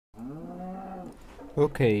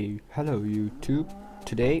Okay, hello YouTube.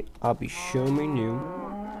 Today I'll be showing you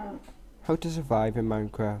how to survive in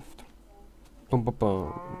Minecraft. Boom boom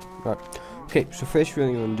boom. Right. Okay, so first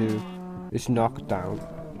thing you want to do is knock down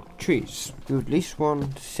trees. You at least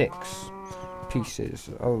want 6 pieces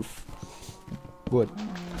of wood.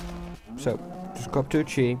 So just go up to a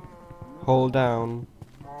tree, hold down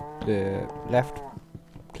the left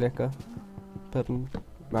clicker button,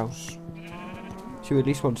 mouse. So you at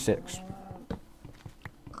least want 6.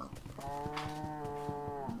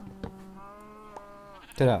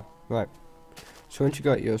 Ta-da! Right. So once you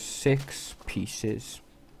got your 6 pieces,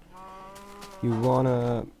 you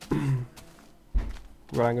wanna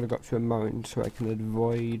well, I'm gonna go up to a mountain so I can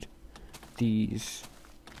avoid these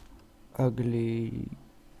ugly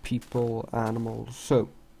people, animals. So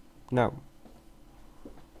now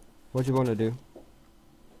what you wanna do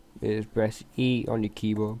is press E on your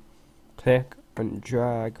keyboard, click and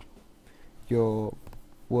drag your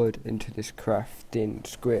wood into this crafting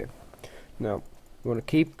square. Now you wanna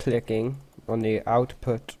keep clicking on the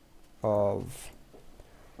output of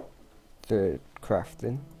the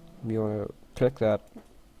crafting. You want to click that,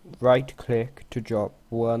 right click to drop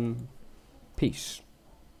 1 piece.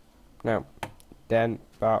 Now then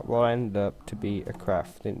that will end up to be a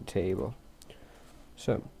crafting table.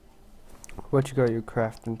 So once you got your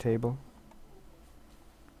crafting table,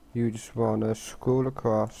 you just want to scroll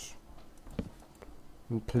across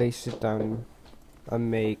and place it down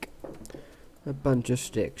and make a bunch of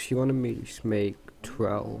sticks. You want to at least make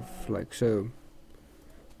 12 like so.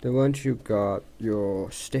 Then once you got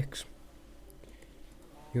your sticks,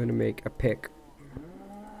 you want to make a pick,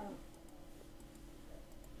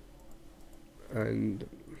 and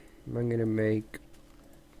I'm going to make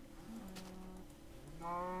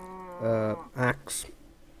axe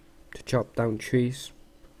to chop down trees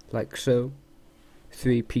like so,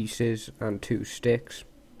 3 pieces and 2 sticks,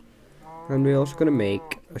 and we're also going to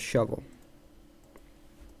make a shovel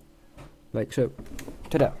like so.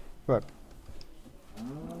 Ta-da! Right.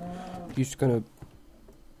 You're just gonna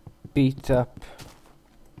beat up.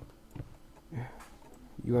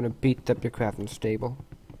 You wanna beat up your crafting stable,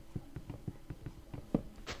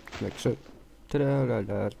 like so. Ta-da, da,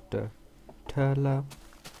 da, da, ta-da.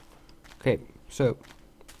 Okay, so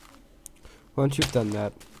once you've done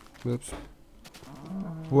that, whoops.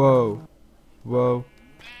 Whoa, whoa.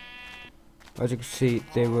 As you can see,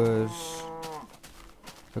 there was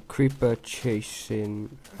a creeper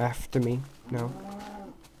chasing after me now.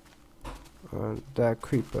 And that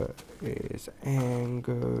creeper is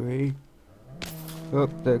angry. Oh,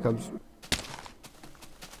 there it comes.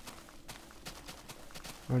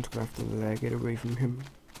 I'm just gonna have to leg it away from him.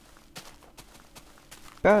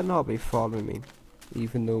 Better not be following me,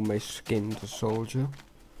 even though my skin's a soldier.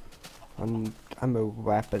 And I'm a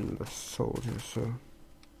weaponless soldier, so.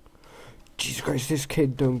 Jesus Christ, this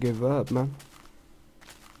kid don't give up, man.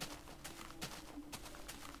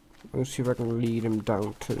 Let's see if I can lead him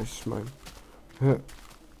down to this mine.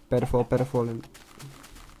 Better fall in.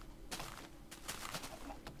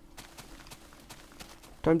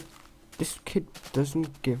 Damn, this kid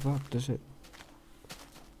doesn't give up, does it?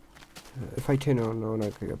 If I turn it on, I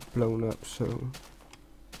could get blown up, so.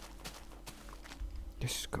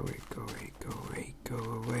 Just go away, go away, go away, go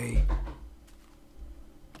away.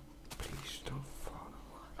 Please don't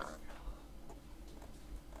follow.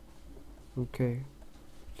 Okay,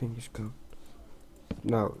 I think it's gone.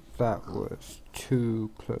 No, that was too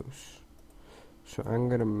close. So I'm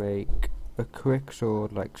gonna make a quick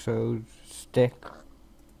sword like so, stick,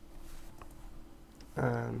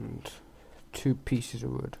 and 2 pieces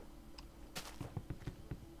of wood.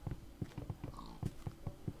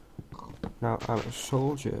 Now I'm a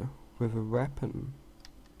soldier with a weapon.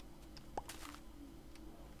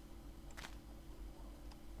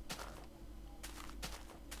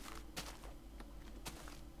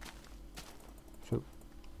 So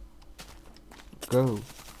go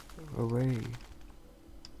away,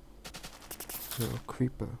 little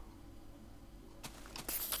creeper.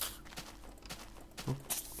 Oh,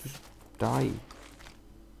 just die.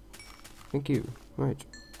 Thank you. Right.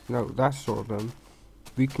 Now that's all done.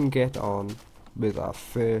 We can get on with our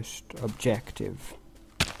first objective.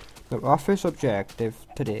 Now our first objective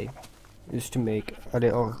today is to make a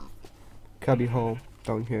little cubby hole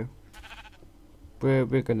down here where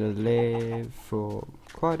we're gonna live for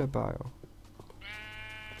quite a while.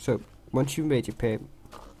 So once you've made your pick,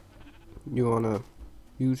 you wanna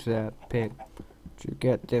use that pick to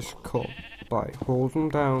get this cut by holding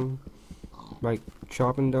down, like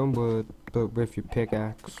chopping down wood, but with your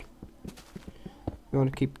pickaxe. You want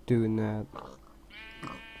to keep doing that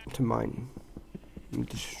to mine and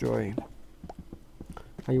destroy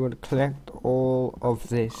and you want to collect all of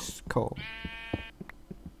this coal.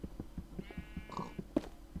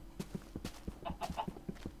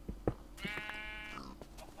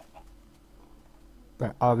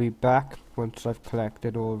 Right, I'll be back once I've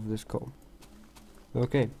collected all of this coal.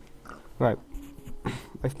 Okay, right.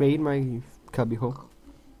 I've made my cubbyhole,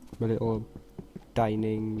 my little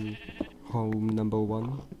dining home number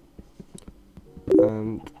 1,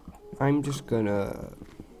 and I'm just gonna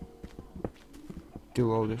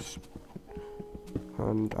do all this.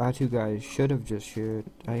 And as you guys should have just heard,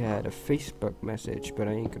 I had a Facebook message, but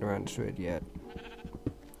I ain't gonna answer it yet.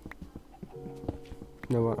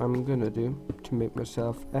 Now what I'm gonna do to make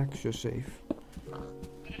myself extra safe,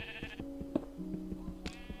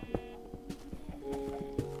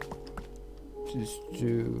 just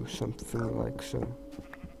do something like so.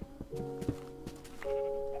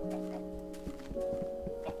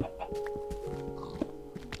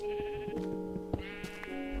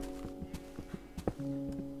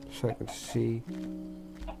 So I can see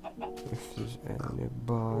if there's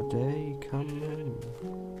anybody coming.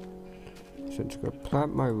 So I'm just gonna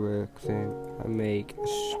plant my work thing and make a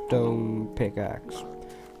stone pickaxe.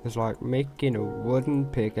 It's like making a wooden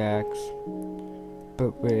pickaxe,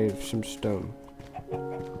 but with some stone.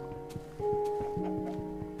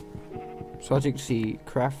 So as you can see,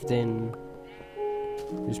 crafting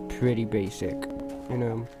is pretty basic, you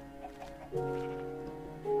know.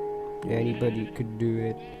 Anybody could do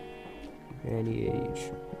it, any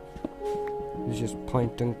age. It's just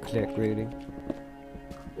point and click, really.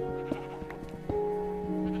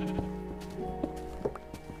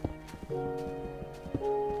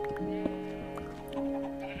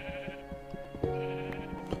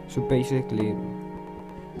 So basically,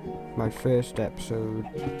 my first episode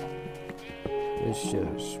is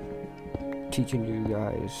just teaching you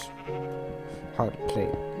guys how to play.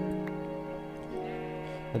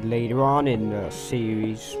 But later on in the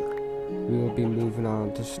series, we will be moving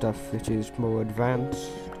on to stuff which is more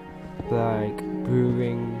advanced, like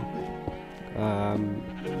brewing,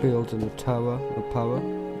 building a tower,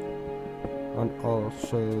 and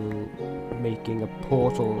also making a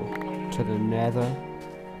portal to the Nether,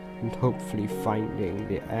 and hopefully finding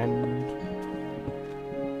the end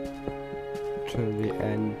to the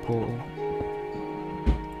end portal.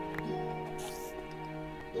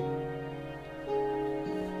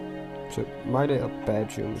 So my little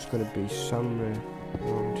bedroom is going to be somewhere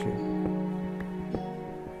around here.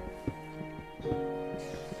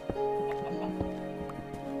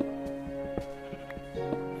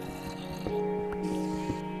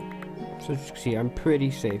 So as you can see, I'm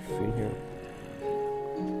pretty safe in here.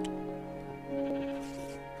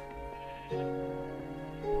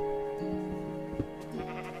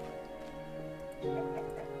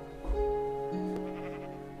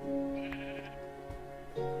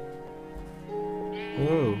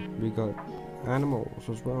 Oh, we got animals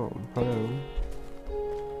as well. Hello.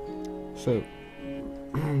 So,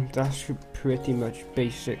 that's pretty much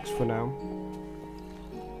basics for now.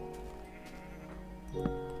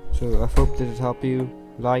 So, I hope this has helped you.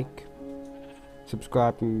 Like,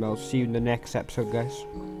 subscribe, and I'll see you in the next episode, guys.